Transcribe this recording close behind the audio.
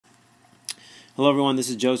Hello everyone, this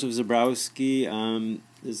is Joseph Zabrowski.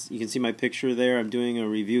 You can see my picture there. I'm doing a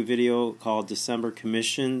review video called December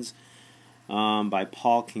Commissions by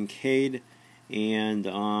Paul Kincaid. And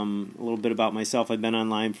a little bit about myself. I've been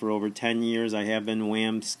online for over 10 years. I have been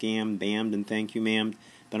whammed, scammed, bammed, and thank you ma'am.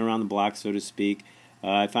 Been around the block, so to speak.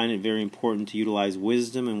 I find it very important to utilize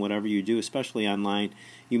wisdom in whatever you do, especially online.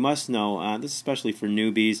 You must know, this is especially for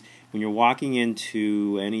newbies, when you're walking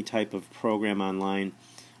into any type of program online,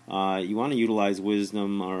 you want to utilize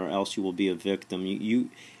wisdom or else you will be a victim.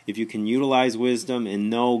 If you can utilize wisdom and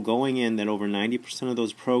know going in that over 90% of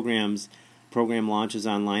those program launches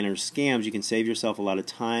online are scams, you can save yourself a lot of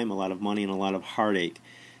time, a lot of money, and a lot of heartache.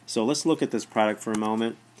 So let's look at this product for a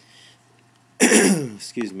moment.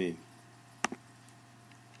 Excuse me.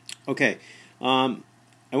 Okay, I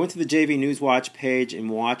went to the JV News Watch page and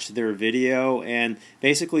watched their video, and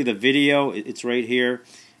basically the video, it's right here.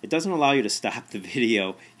 It doesn't allow you to stop the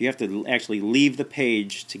video. You have to actually leave the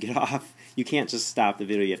page to get off. You can't just stop the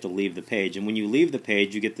video, you have to leave the page. And when you leave the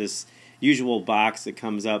page, you get this usual box that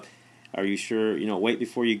comes up. Are you sure? Wait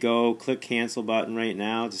before you go. Click cancel button right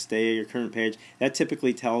now to stay at your current page. That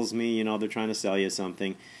typically tells me, they're trying to sell you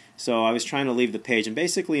something. So I was trying to leave the page. And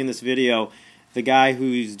basically in this video, the guy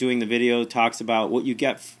who's doing the video talks about what you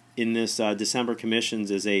get in this December commissions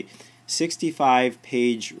is a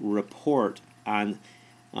 65-page report on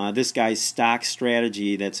this guy's stock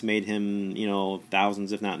strategy that's made him,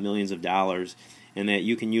 thousands if not millions of dollars, and that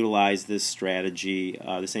you can utilize this strategy,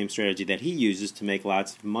 the same strategy that he uses to make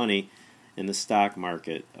lots of money in the stock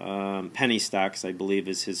market. Penny stocks, I believe,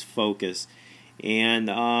 is his focus.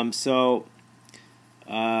 And so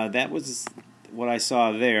that was what I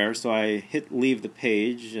saw there. So I hit leave the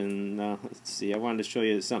page, and let's see, I wanted to show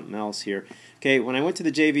you something else here. Okay, when I went to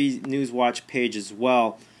the JV News Watch page as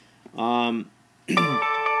well, one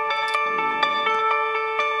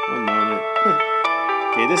moment.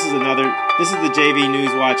 Okay, this is the JV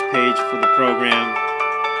News Watch page for the program.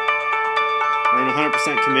 Earn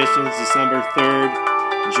 100% commissions December 3rd.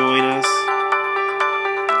 Join us.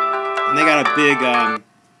 And they got a big,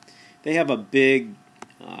 they have a big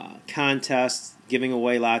contest giving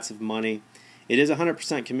away lots of money. It is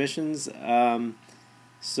 100% commissions,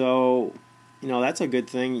 so that's a good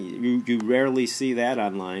thing. You rarely see that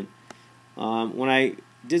online. When I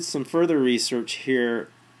did some further research here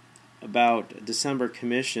about December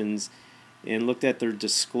commissions and looked at their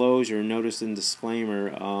disclosure, notice and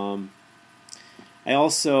disclaimer, I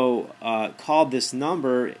also called this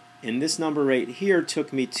number, and this number right here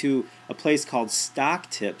took me to a place called Stock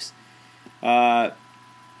Tips,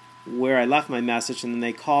 where I left my message, and then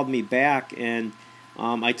they called me back, and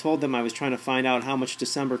I told them I was trying to find out how much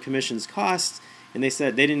December commissions cost, and they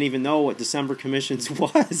said they didn't even know what December commissions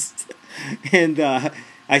was. And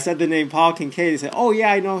I said the name Paul Kincaid. They said, "Oh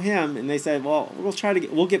yeah, I know him." And they said, "Well,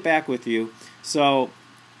 we'll get back with you." So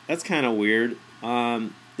that's kind of weird.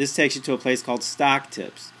 This takes you to a place called Stock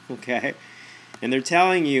Tips, okay? And they're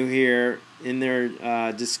telling you here in their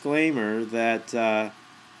disclaimer that the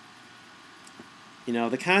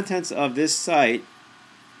contents of this site,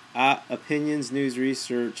 opinions, news,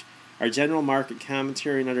 research, are general market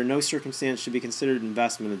commentary and under no circumstance should be considered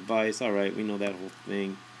investment advice. All right, we know that whole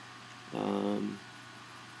thing.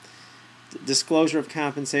 Disclosure of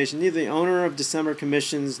compensation. Neither the owner of December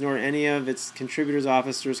commissions nor any of its contributors,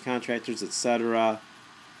 officers, contractors, etc.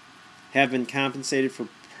 have been compensated for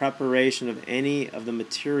preparation of any of the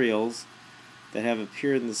materials that have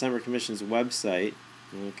appeared in the December commission's website.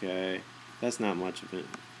 Okay, that's not much of it.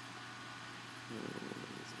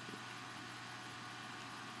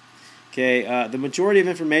 Okay, the majority of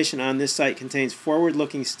information on this site contains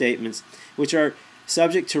forward-looking statements which are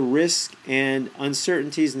subject to risk and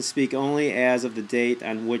uncertainties and speak only as of the date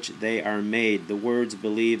on which they are made. The words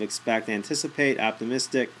believe, expect, anticipate,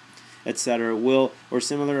 optimistic, etc. will or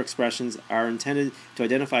similar expressions are intended to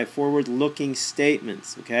identify forward-looking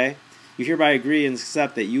statements. Okay? You hereby agree and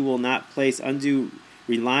accept that you will not place undue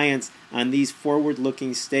reliance on these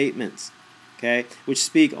forward-looking statements, okay, which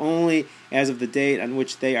speak only as of the date on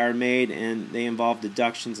which they are made, and they involve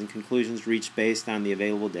deductions and conclusions reached based on the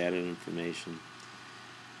available data and information.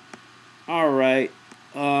 All right.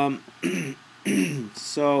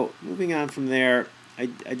 So moving on from there, I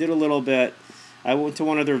did a little bit. I went to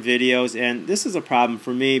one of their videos, and this is a problem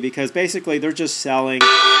for me because basically they're just selling.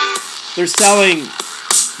 They're selling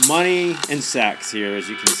money and sex here, as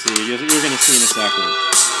you can see. You're going to see in a second.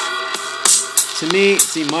 To me,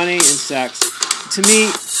 see, money and sex. To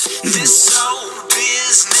me,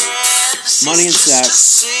 money and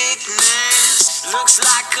sex.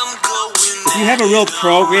 If you have a real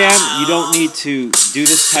program, you don't need to do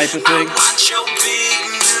this type of thing.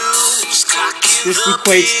 this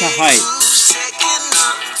equates to height.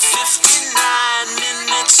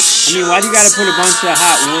 I mean, why do you got to put a bunch of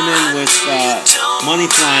hot women with money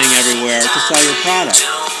flying everywhere to sell your product?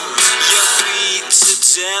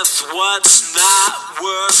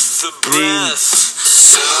 I mean,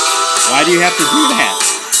 why do you have to do that?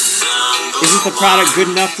 Isn't the product good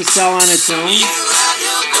enough to sell on its own?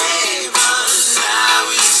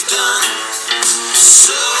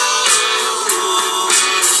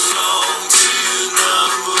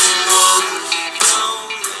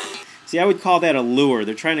 See, I would call that a lure.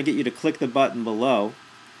 They're trying to get you to click the button below.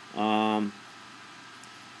 And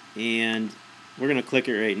we're going to click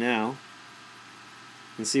it right now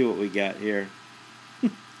and see what we got here.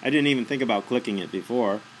 I didn't even think about clicking it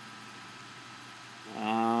before.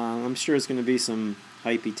 I'm sure it's going to be some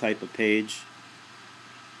hypey type of page.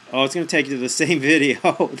 Oh, it's going to take you to the same video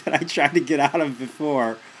that I tried to get out of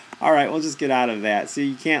before. Alright, we'll just get out of that. See,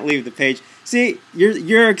 you can't leave the page. See,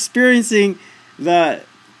 you're experiencing the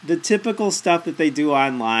typical stuff that they do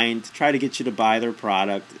online to try to get you to buy their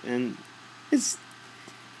product, and it's,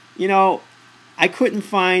 you know, I couldn't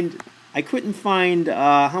find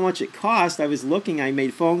how much it cost. I was looking. I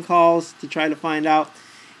made phone calls to try to find out.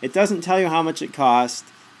 It doesn't tell you how much it cost.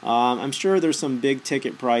 I'm sure there's some big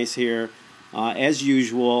ticket price here, as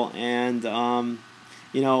usual, and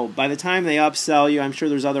you know, by the time they upsell you, I'm sure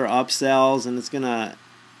there's other upsells, and it's gonna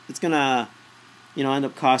you know, end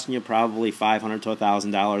up costing you probably $500 to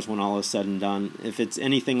 $1,000 when all is said and done, if it's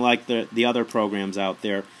anything like the other programs out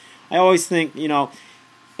there. I always think, you know,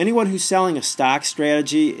 anyone who's selling a stock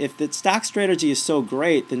strategy, if the stock strategy is so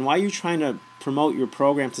great, then why are you trying to promote your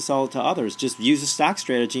program to sell it to others? Just use a stock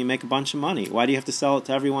strategy and make a bunch of money. Why do you have to sell it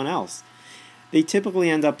to everyone else? They typically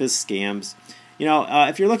end up as scams. You know,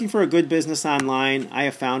 if you're looking for a good business online, I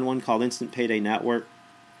have found one called Instant Payday Network.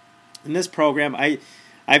 In this program,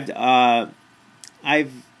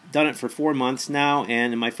 I've done it for 4 months now,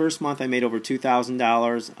 and in my first month I made over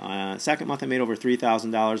 $2,000. Second month I made over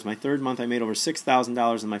 $3,000. My third month I made over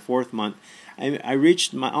 $6,000. In my fourth month, I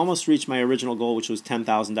almost reached my original goal, which was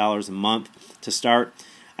 $10,000 a month to start.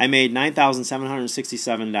 I made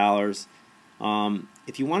 $9,767.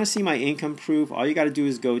 If you want to see my income proof, all you got to do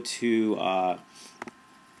is go to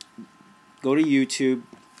YouTube.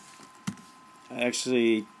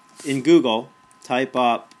 Actually, in Google, type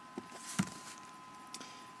up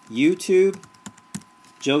YouTube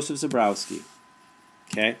Joseph Zabrowski,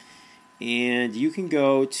 okay, and you can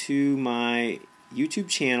go to my YouTube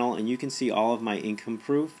channel and you can see all of my income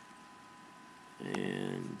proof.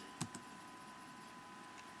 And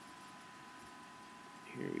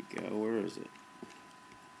here we go. Where is it?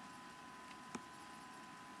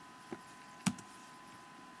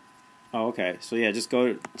 Oh, okay. So yeah, just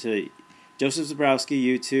go to Joseph Zabrowski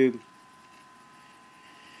YouTube.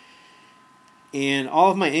 And all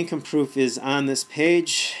of my income proof is on this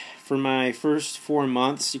page for my first 4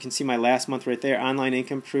 months. You can see my last month right there. Online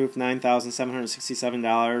income proof,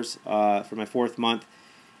 $9,767 for my fourth month.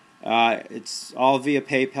 It's all via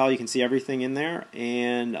PayPal. You can see everything in there.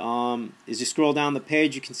 And as you scroll down the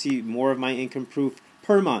page, you can see more of my income proof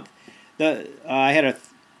per month. I had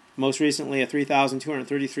most recently a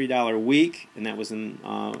 $3,233 week, and that was in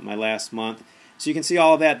my last month. So you can see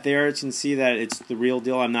all of that there. You can see that it's the real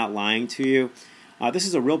deal. I'm not lying to you. This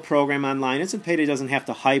is a real program online. Instant Payday doesn't have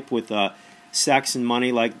to hype with sex and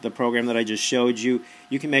money like the program that I just showed you.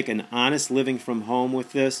 You can make an honest living from home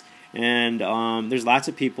with this. And there's lots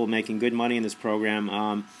of people making good money in this program.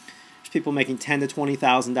 There's people making $10,000 to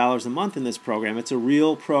 $20,000 a month in this program. It's a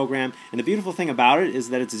real program. And the beautiful thing about it is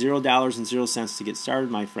that it's $0 to get started,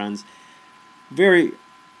 my friends.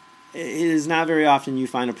 It is not very often you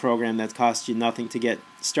find a program that costs you nothing to get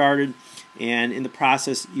started, and in the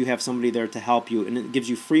process you have somebody there to help you, and it gives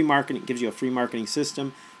you free marketing. It gives you a free marketing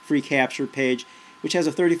system, free capture page, which has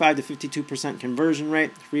a 35 to 52% conversion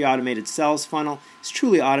rate, free automated sales funnel. It's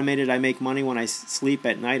truly automated. I make money when I sleep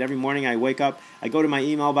at night. Every morning I wake up, I go to my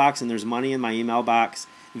email box, and there's money in my email box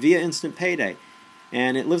via Instant Payday,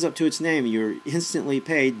 and it lives up to its name. You're instantly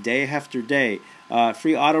paid day after day.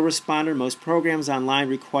 Free autoresponder. Most programs online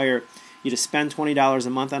require you to spend $20 a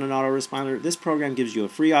month on an autoresponder. This program gives you a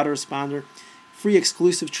free autoresponder, free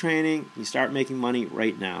exclusive training. You start making money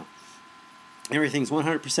right now. Everything's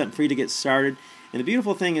 100% free to get started. And the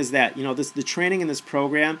beautiful thing is that, you know, the training in this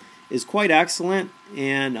program is quite excellent,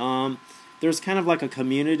 and there's kind of like a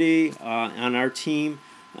community on our team.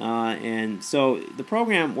 And so the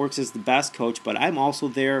program works as the best coach, but I'm also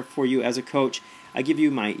there for you as a coach. I give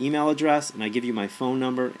you my email address and I give you my phone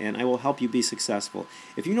number, and I will help you be successful.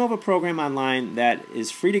 If you know of a program online that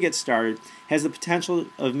is free to get started, has the potential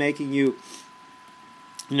of making you,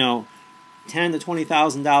 you know, $10,000 to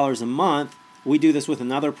 $20,000 a month. We do this with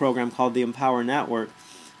another program called the Empower Network.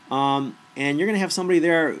 And you're going to have somebody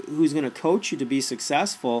there who's going to coach you to be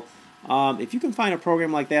successful. If you can find a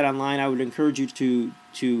program like that online, I would encourage you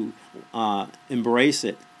to embrace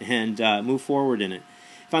it and move forward in it.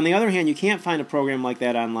 If on the other hand you can't find a program like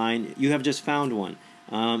that online, you have just found one.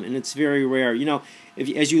 And it's very rare. You know,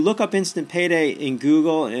 as you look up Instant Payday in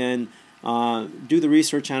Google and do the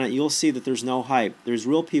research on it, you'll see that there's no hype. There's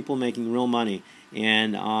real people making real money,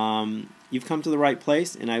 and you've come to the right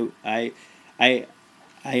place. And I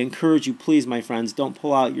encourage you, please, my friends, don't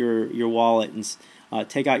pull out your wallet and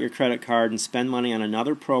take out your credit card and spend money on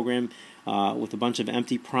another program with a bunch of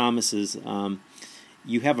empty promises.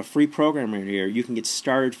 You have a free program right here. You can get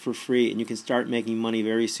started for free, and you can start making money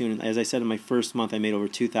very soon. As I said, in my first month, I made over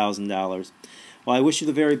 $2,000. Well, I wish you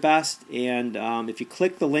the very best, and if you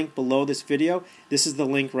click the link below this video, this is the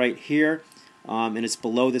link right here, and it's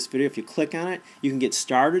below this video. If you click on it, you can get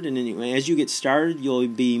started, and as you get started, you'll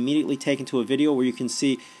be immediately taken to a video where you can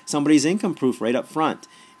see somebody's income proof right up front.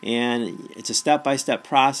 And it's a step-by-step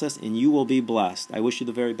process, and you will be blessed. I wish you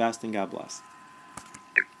the very best, and God bless.